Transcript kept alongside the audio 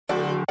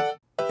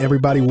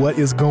Everybody, what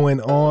is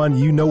going on?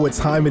 You know what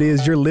time it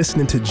is. You're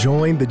listening to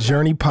Join the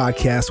Journey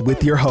podcast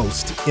with your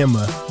host,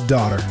 Emma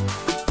Daughter.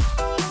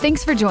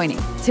 Thanks for joining.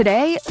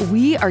 Today,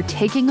 we are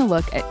taking a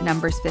look at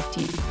Numbers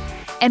 15.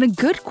 And a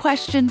good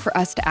question for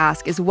us to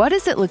ask is, what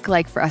does it look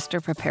like for us to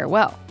prepare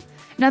well?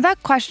 Now,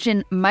 that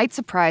question might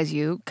surprise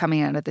you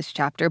coming out of this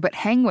chapter, but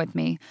hang with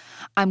me.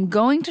 I'm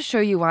going to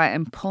show you why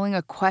I'm pulling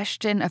a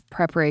question of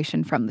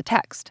preparation from the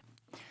text.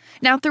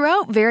 Now,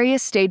 throughout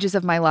various stages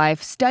of my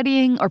life,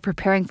 studying or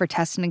preparing for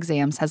tests and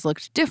exams has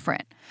looked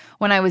different.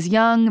 When I was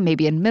young,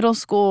 maybe in middle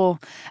school,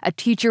 a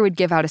teacher would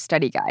give out a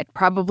study guide,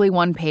 probably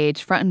one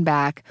page, front and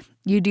back.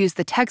 You'd use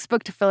the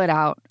textbook to fill it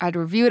out. I'd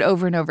review it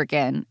over and over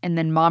again, and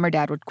then mom or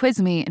dad would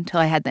quiz me until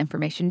I had the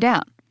information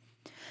down.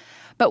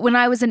 But when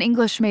I was an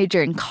English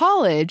major in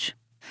college,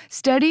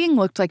 studying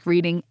looked like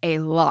reading a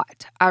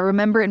lot. I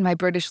remember in my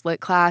British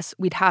Lit class,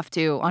 we'd have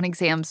to, on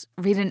exams,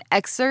 read an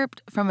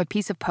excerpt from a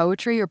piece of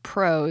poetry or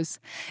prose,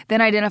 then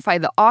identify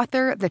the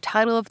author, the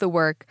title of the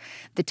work,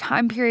 the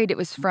time period it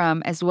was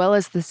from, as well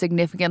as the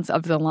significance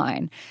of the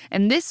line.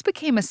 And this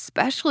became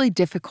especially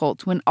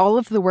difficult when all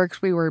of the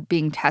works we were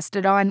being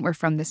tested on were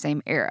from the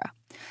same era.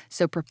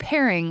 So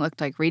preparing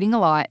looked like reading a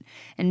lot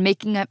and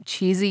making up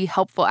cheesy,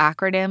 helpful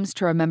acronyms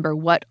to remember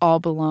what all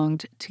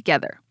belonged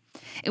together.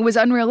 It was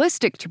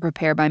unrealistic to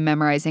prepare by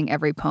memorizing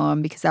every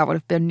poem because that would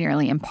have been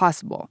nearly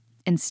impossible.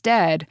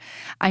 Instead,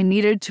 I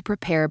needed to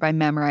prepare by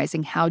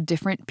memorizing how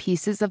different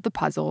pieces of the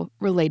puzzle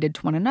related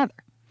to one another.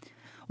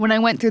 When I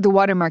went through the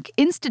Watermark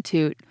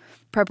Institute,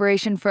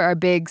 preparation for our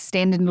big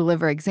stand and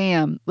deliver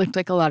exam looked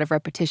like a lot of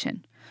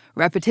repetition.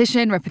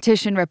 Repetition,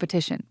 repetition,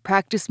 repetition.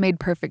 Practice made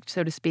perfect,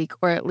 so to speak,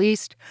 or at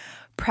least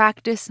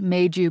practice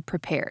made you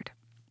prepared.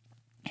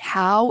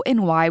 How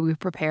and why we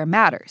prepare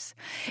matters.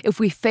 If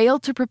we fail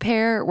to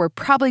prepare, we're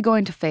probably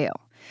going to fail.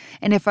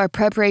 And if our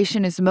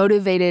preparation is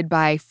motivated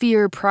by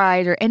fear,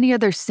 pride, or any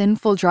other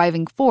sinful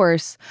driving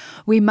force,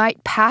 we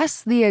might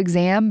pass the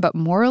exam, but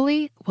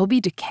morally, we'll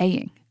be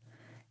decaying.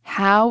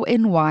 How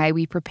and why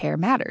we prepare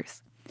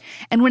matters.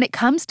 And when it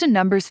comes to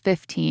Numbers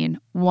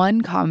 15,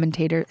 one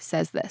commentator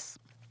says this.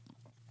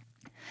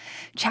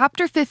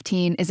 Chapter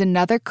 15 is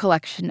another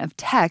collection of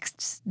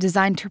texts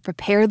designed to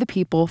prepare the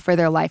people for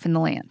their life in the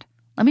land.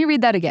 Let me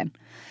read that again.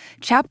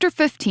 Chapter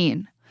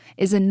 15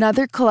 is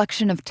another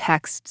collection of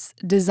texts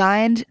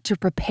designed to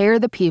prepare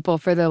the people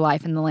for their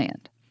life in the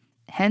land.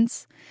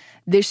 Hence,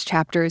 this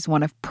chapter is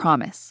one of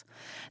promise.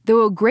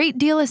 Though a great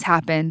deal has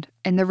happened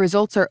and the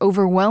results are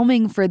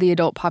overwhelming for the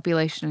adult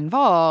population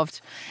involved,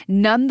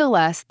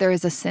 nonetheless, there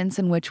is a sense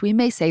in which we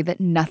may say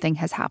that nothing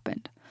has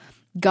happened.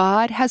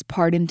 God has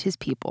pardoned his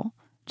people.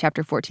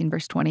 Chapter 14,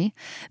 verse 20.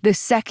 The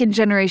second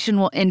generation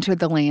will enter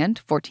the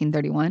land,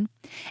 14:31,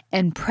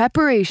 and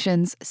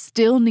preparations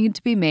still need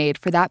to be made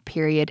for that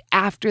period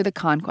after the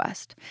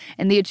conquest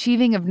and the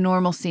achieving of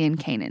normalcy in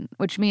Canaan,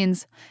 which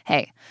means,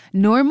 hey,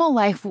 normal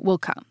life will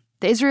come.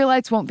 The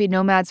Israelites won't be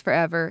nomads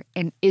forever,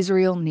 and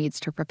Israel needs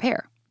to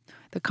prepare.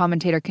 The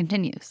commentator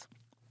continues.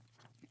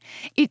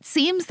 It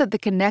seems that the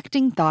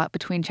connecting thought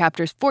between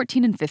chapters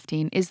 14 and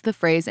 15 is the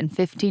phrase in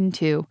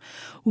 15:2,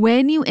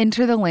 when you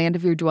enter the land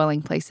of your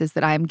dwelling places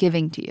that I am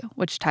giving to you,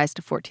 which ties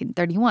to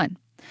 14:31.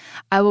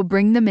 I will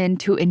bring them in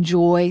to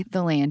enjoy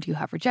the land you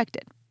have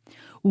rejected.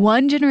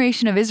 One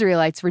generation of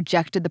Israelites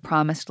rejected the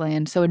promised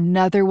land, so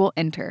another will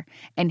enter.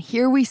 And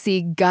here we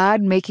see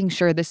God making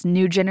sure this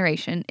new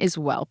generation is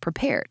well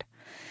prepared.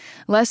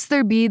 Lest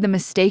there be the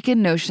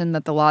mistaken notion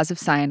that the laws of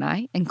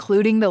Sinai,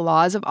 including the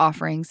laws of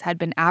offerings, had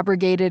been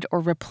abrogated or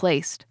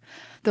replaced,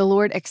 the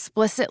Lord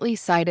explicitly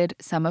cited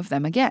some of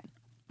them again.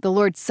 The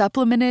Lord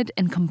supplemented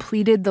and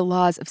completed the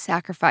laws of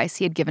sacrifice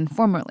he had given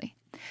formerly.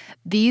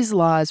 These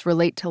laws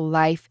relate to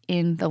life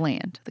in the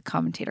land, the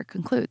commentator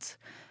concludes.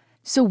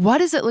 So what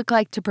does it look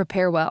like to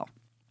prepare well?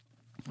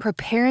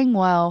 Preparing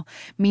well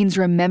means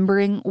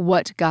remembering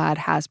what God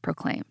has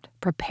proclaimed.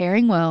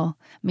 Preparing well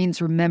means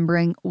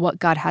remembering what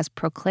God has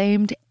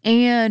proclaimed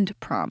and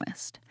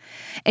promised.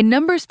 In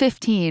Numbers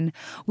 15,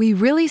 we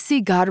really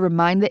see God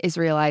remind the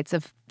Israelites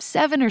of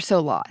 7 or so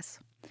laws.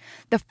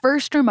 The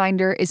first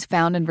reminder is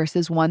found in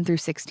verses 1 through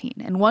 16,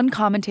 and one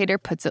commentator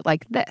puts it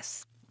like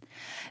this.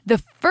 The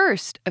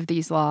first of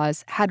these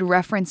laws had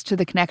reference to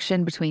the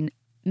connection between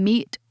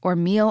meat or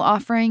meal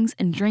offerings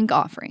and drink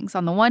offerings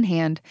on the one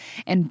hand,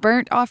 and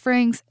burnt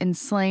offerings and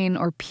slain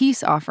or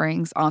peace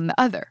offerings on the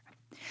other.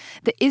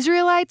 The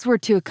Israelites were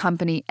to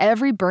accompany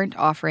every burnt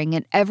offering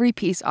and every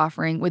peace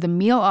offering with a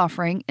meal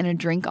offering and a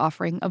drink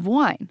offering of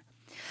wine.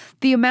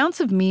 The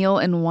amounts of meal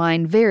and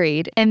wine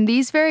varied, and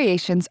these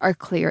variations are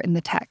clear in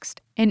the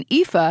text. An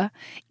ephah,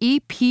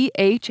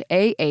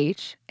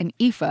 E-P-H-A-H, an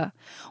ephah,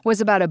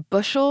 was about a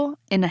bushel,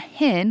 and a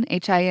hin,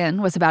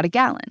 H-I-N, was about a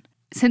gallon.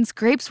 Since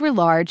grapes were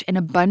large and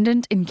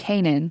abundant in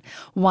Canaan,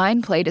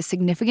 wine played a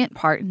significant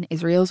part in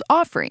Israel's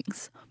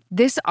offerings.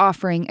 This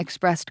offering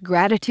expressed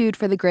gratitude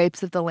for the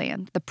grapes of the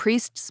land. The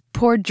priests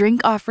poured drink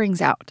offerings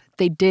out.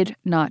 They did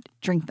not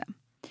drink them.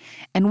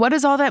 And what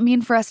does all that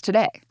mean for us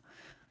today?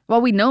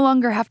 While we no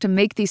longer have to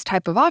make these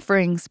type of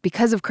offerings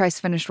because of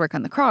Christ's finished work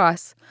on the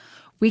cross,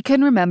 we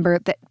can remember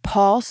that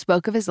Paul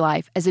spoke of his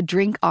life as a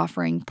drink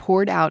offering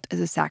poured out as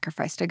a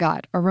sacrifice to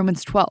God, or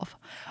Romans 12,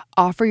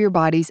 offer your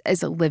bodies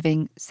as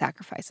living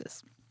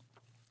sacrifices.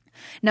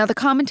 Now the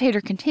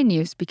commentator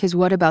continues, because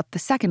what about the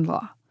second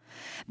law?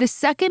 The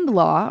second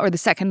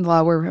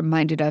law we're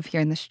reminded of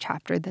here in this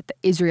chapter that the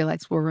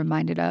Israelites were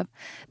reminded of,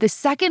 the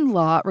second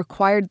law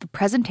required the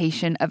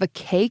presentation of a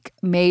cake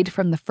made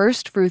from the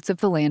first fruits of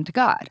the land to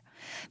God.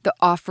 The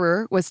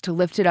offerer was to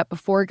lift it up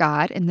before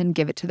God and then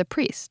give it to the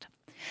priest.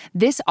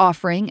 This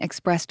offering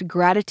expressed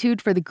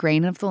gratitude for the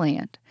grain of the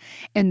land.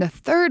 And the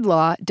third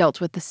law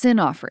dealt with the sin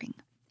offering.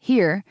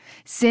 Here,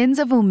 sins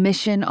of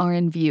omission are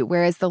in view,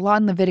 whereas the law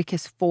in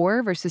Leviticus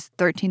 4, verses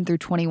 13 through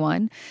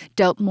 21,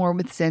 dealt more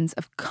with sins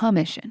of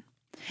commission.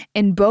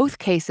 In both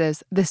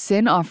cases, the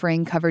sin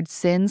offering covered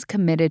sins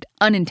committed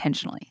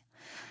unintentionally.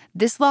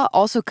 This law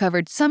also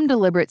covered some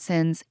deliberate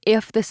sins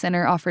if the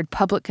sinner offered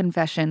public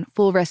confession,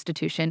 full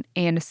restitution,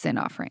 and a sin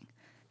offering.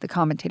 The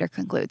commentator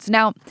concludes.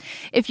 Now,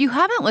 if you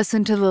haven't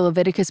listened to the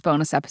Leviticus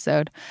bonus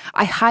episode,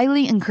 I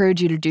highly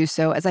encourage you to do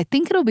so, as I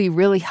think it'll be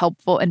really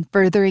helpful in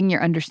furthering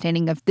your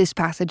understanding of this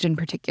passage in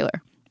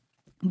particular.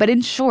 But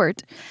in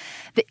short,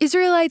 the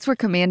Israelites were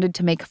commanded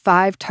to make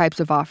 5 types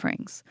of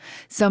offerings.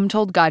 Some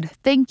told God,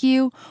 thank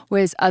you,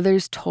 whereas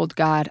others told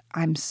God,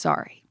 I'm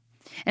sorry.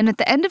 And at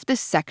the end of this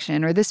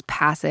section, or this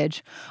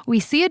passage, we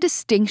see a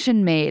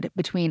distinction made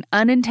between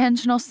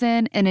unintentional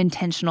sin and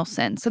intentional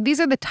sin. So these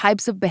are the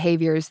types of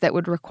behaviors that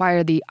would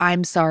require the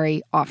I'm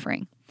sorry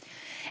offering.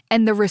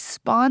 And the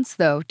response,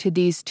 though, to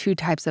these 2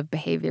 types of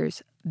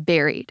behaviors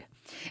varied.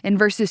 In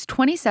verses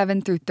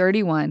 27 through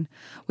 31,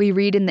 we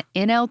read in the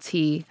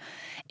NLT,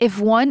 if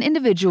one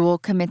individual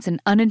commits an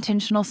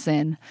unintentional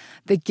sin,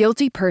 the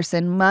guilty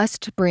person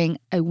must bring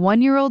a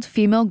 1-year-old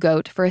female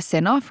goat for a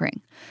sin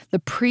offering. The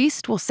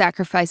priest will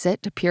sacrifice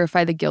it to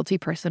purify the guilty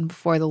person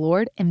before the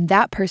Lord, and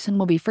that person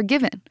will be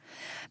forgiven.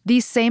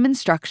 These same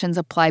instructions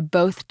apply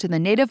both to the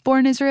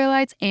native-born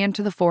Israelites and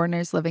to the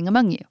foreigners living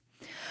among you.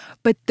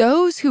 But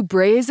those who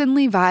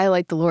brazenly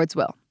violate the Lord's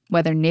will,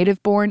 whether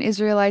native-born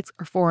Israelites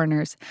or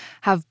foreigners,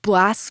 have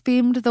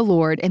blasphemed the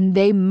Lord, and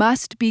they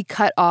must be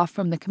cut off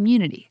from the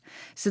community,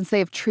 since they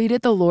have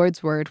treated the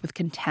Lord's word with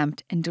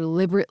contempt and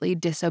deliberately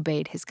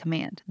disobeyed his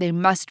command. They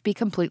must be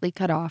completely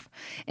cut off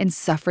and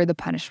suffer the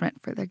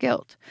punishment for their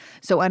guilt.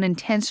 So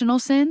unintentional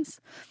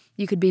sins,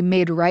 you could be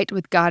made right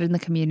with God in the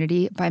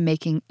community by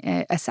making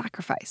a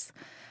sacrifice.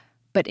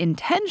 But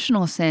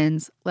intentional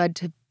sins led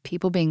to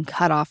people being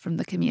cut off from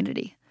the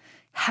community.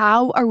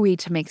 How are we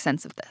to make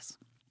sense of this?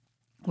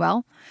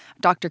 Well,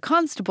 Dr.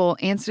 Constable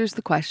answers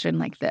the question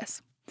like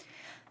this.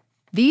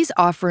 These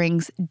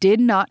offerings did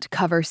not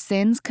cover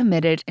sins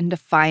committed in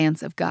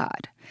defiance of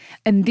God.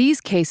 In these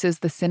cases,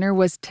 the sinner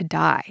was to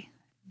die.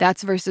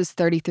 That's verses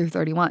 30 through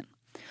 31.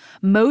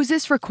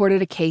 Moses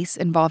recorded a case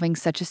involving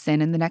such a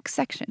sin in the next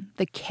section,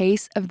 the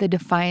case of the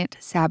defiant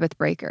Sabbath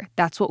breaker.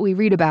 That's what we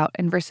read about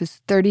in verses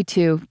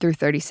 32 through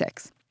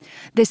 36.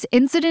 This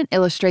incident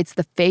illustrates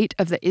the fate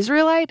of the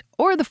Israelite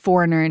or the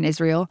foreigner in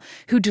Israel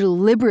who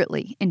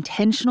deliberately,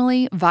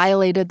 intentionally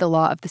violated the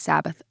law of the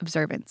Sabbath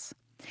observance.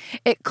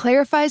 It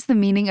clarifies the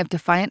meaning of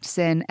defiant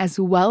sin as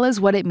well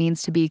as what it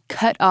means to be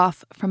cut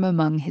off from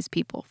among his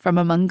people, from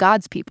among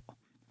God's people.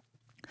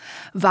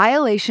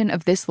 Violation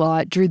of this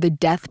law drew the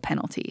death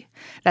penalty.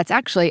 That's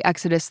actually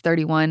Exodus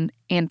 31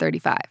 and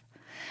 35.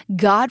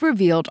 God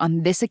revealed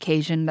on this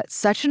occasion that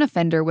such an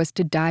offender was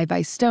to die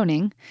by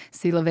stoning,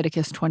 see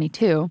Leviticus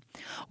 22,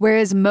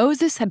 whereas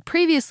Moses had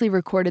previously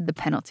recorded the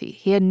penalty.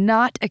 He had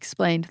not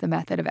explained the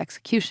method of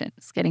execution.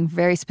 It's getting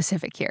very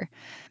specific here.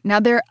 Now,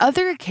 there are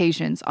other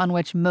occasions on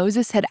which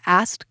Moses had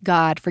asked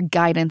God for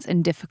guidance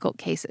in difficult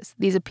cases.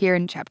 These appear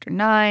in chapter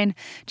 9,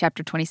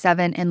 chapter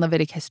 27, and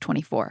Leviticus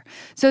 24.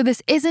 So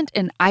this isn't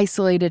an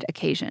isolated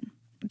occasion.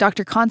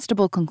 Dr.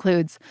 Constable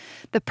concludes,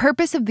 the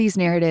purpose of these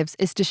narratives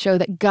is to show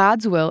that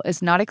God's will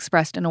is not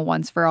expressed in a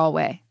once-for-all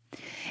way.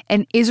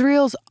 In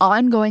Israel's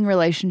ongoing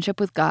relationship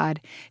with God,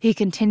 he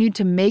continued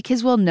to make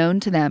his will known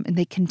to them, and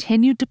they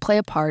continued to play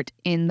a part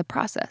in the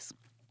process.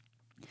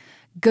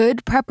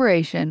 Good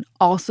preparation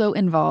also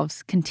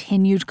involves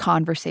continued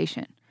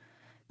conversation.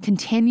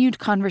 Continued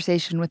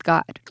conversation with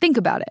God. Think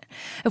about it.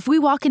 If we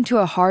walk into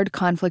a hard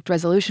conflict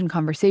resolution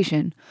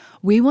conversation,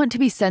 we want to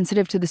be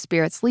sensitive to the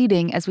Spirit's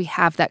leading as we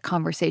have that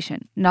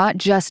conversation, not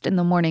just in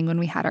the morning when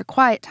we had our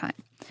quiet time.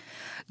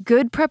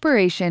 Good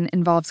preparation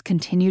involves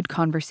continued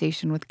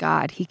conversation with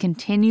God. He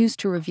continues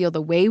to reveal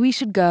the way we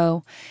should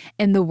go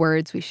and the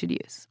words we should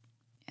use.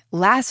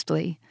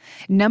 Lastly,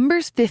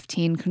 Numbers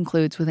 15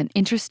 concludes with an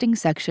interesting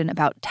section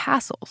about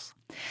tassels.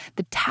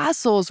 The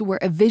tassels were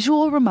a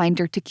visual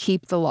reminder to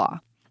keep the law.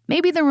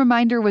 Maybe the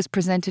reminder was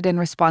presented in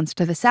response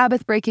to the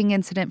Sabbath-breaking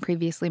incident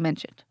previously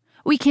mentioned.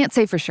 We can't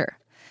say for sure.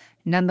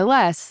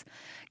 Nonetheless,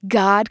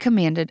 God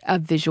commanded a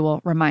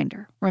visual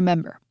reminder.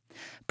 Remember,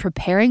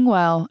 preparing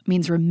well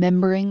means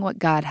remembering what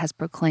God has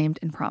proclaimed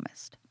and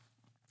promised.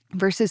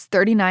 Verses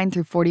 39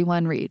 through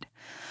 41 read,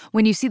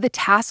 "When you see the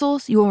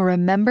tassels, you will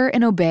remember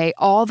and obey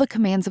all the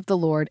commands of the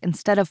Lord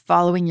instead of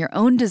following your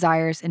own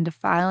desires and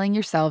defiling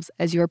yourselves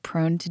as you are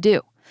prone to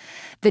do.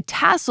 The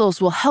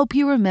tassels will help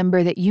you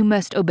remember that you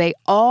must obey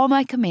all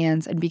my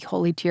commands and be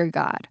holy to your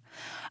God.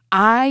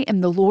 I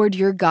am the Lord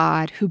your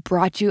God who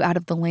brought you out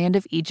of the land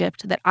of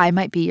Egypt that I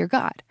might be your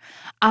God.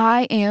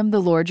 I am the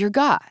Lord your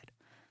God."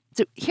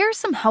 So here's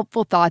some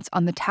helpful thoughts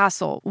on the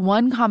tassel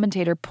one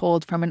commentator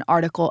pulled from an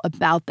article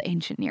about the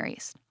ancient Near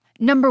East.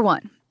 Number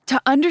 1,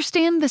 to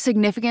understand the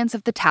significance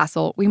of the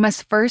tassel, we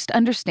must first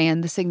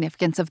understand the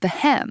significance of the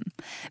hem.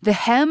 The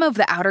hem of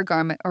the outer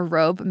garment or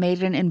robe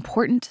made an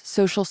important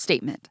social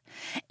statement.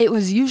 It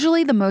was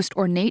usually the most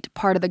ornate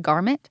part of the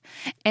garment,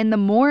 and the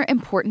more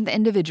important the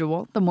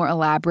individual, the more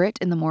elaborate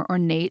and the more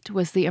ornate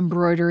was the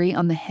embroidery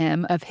on the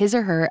hem of his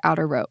or her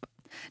outer robe.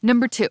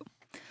 Number 2,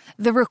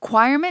 the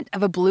requirement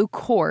of a blue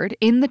cord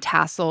in the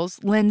tassels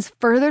lends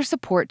further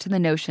support to the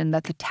notion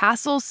that the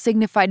tassels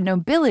signified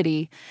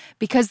nobility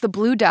because the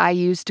blue dye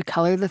used to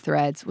color the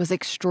threads was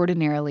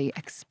extraordinarily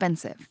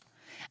expensive.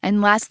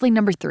 And lastly,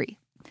 number 3,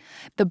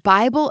 the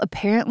Bible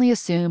apparently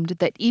assumed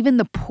that even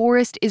the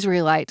poorest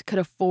Israelite could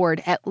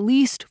afford at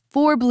least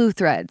 4 blue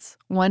threads,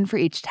 one for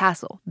each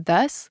tassel.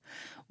 Thus,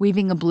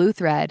 weaving a blue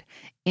thread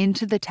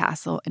into the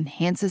tassel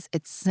enhances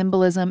its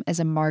symbolism as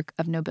a mark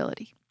of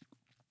nobility.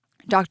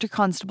 Dr.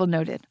 Constable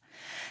noted,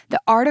 the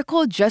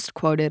article just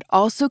quoted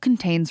also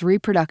contains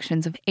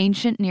reproductions of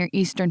ancient Near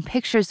Eastern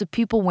pictures of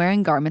people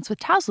wearing garments with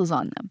tassels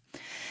on them.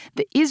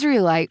 The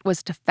Israelite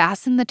was to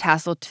fasten the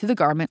tassel to the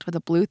garment with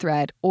a blue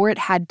thread, or it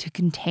had to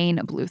contain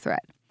a blue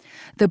thread.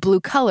 The blue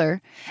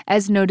color,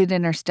 as noted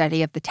in our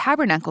study of the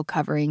tabernacle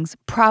coverings,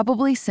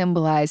 probably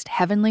symbolized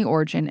heavenly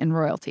origin and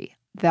royalty.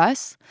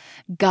 Thus,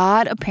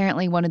 God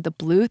apparently wanted the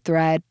blue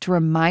thread to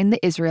remind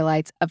the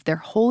Israelites of their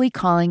holy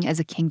calling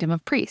as a kingdom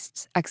of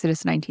priests,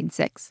 Exodus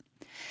 19:6.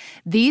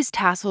 These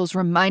tassels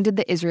reminded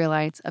the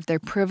Israelites of their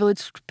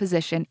privileged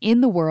position in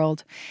the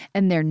world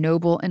and their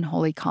noble and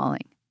holy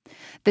calling.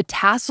 The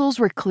tassels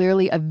were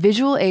clearly a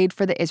visual aid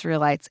for the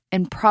Israelites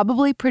and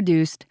probably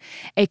produced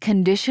a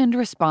conditioned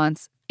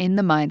response in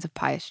the minds of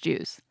pious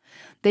Jews.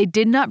 They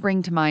did not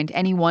bring to mind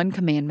any one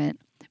commandment,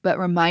 but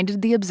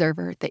reminded the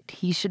observer that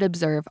he should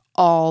observe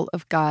all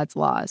of God's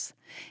laws.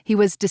 He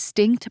was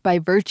distinct by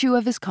virtue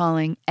of his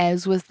calling,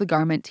 as was the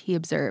garment he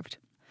observed.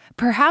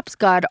 Perhaps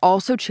God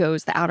also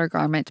chose the outer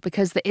garment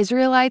because the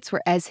Israelites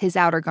were as his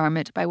outer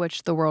garment by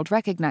which the world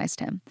recognized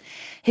him.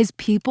 His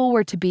people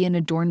were to be an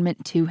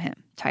adornment to him,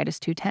 Titus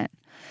 2:10.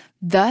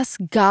 Thus,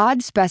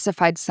 God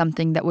specified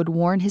something that would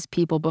warn his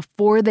people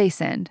before they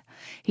sinned.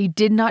 He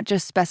did not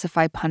just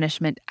specify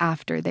punishment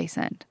after they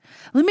sinned.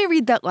 Let me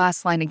read that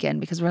last line again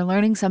because we're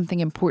learning something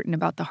important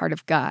about the heart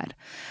of God.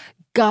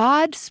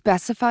 God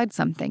specified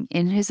something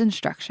in his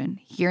instruction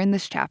here in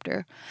this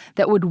chapter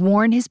that would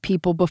warn his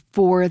people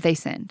before they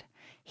sinned.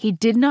 He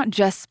did not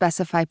just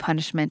specify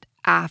punishment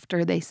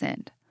after they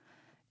sinned.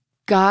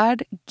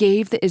 God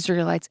gave the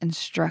Israelites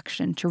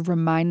instruction to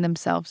remind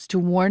themselves, to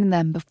warn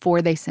them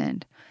before they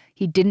sinned.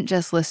 He didn't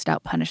just list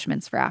out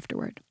punishments for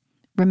afterward.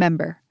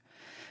 Remember,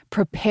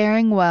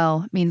 preparing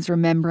well means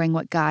remembering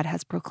what God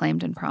has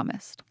proclaimed and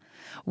promised.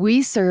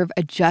 We serve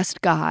a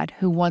just God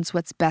who wants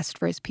what's best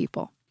for his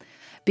people.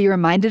 Be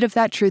reminded of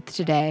that truth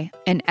today,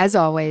 and as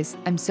always,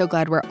 I'm so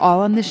glad we're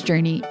all on this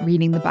journey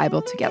reading the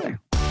Bible together.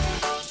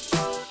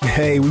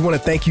 Hey, we want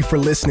to thank you for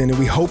listening, and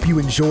we hope you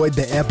enjoyed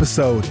the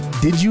episode.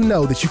 Did you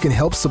know that you can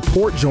help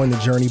support Join the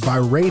Journey by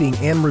rating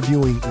and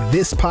reviewing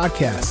this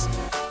podcast?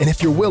 And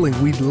if you're willing,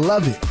 we'd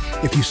love it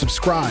if you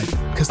subscribe,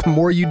 because the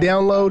more you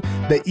download,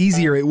 the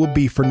easier it will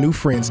be for new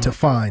friends to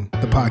find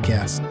the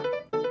podcast.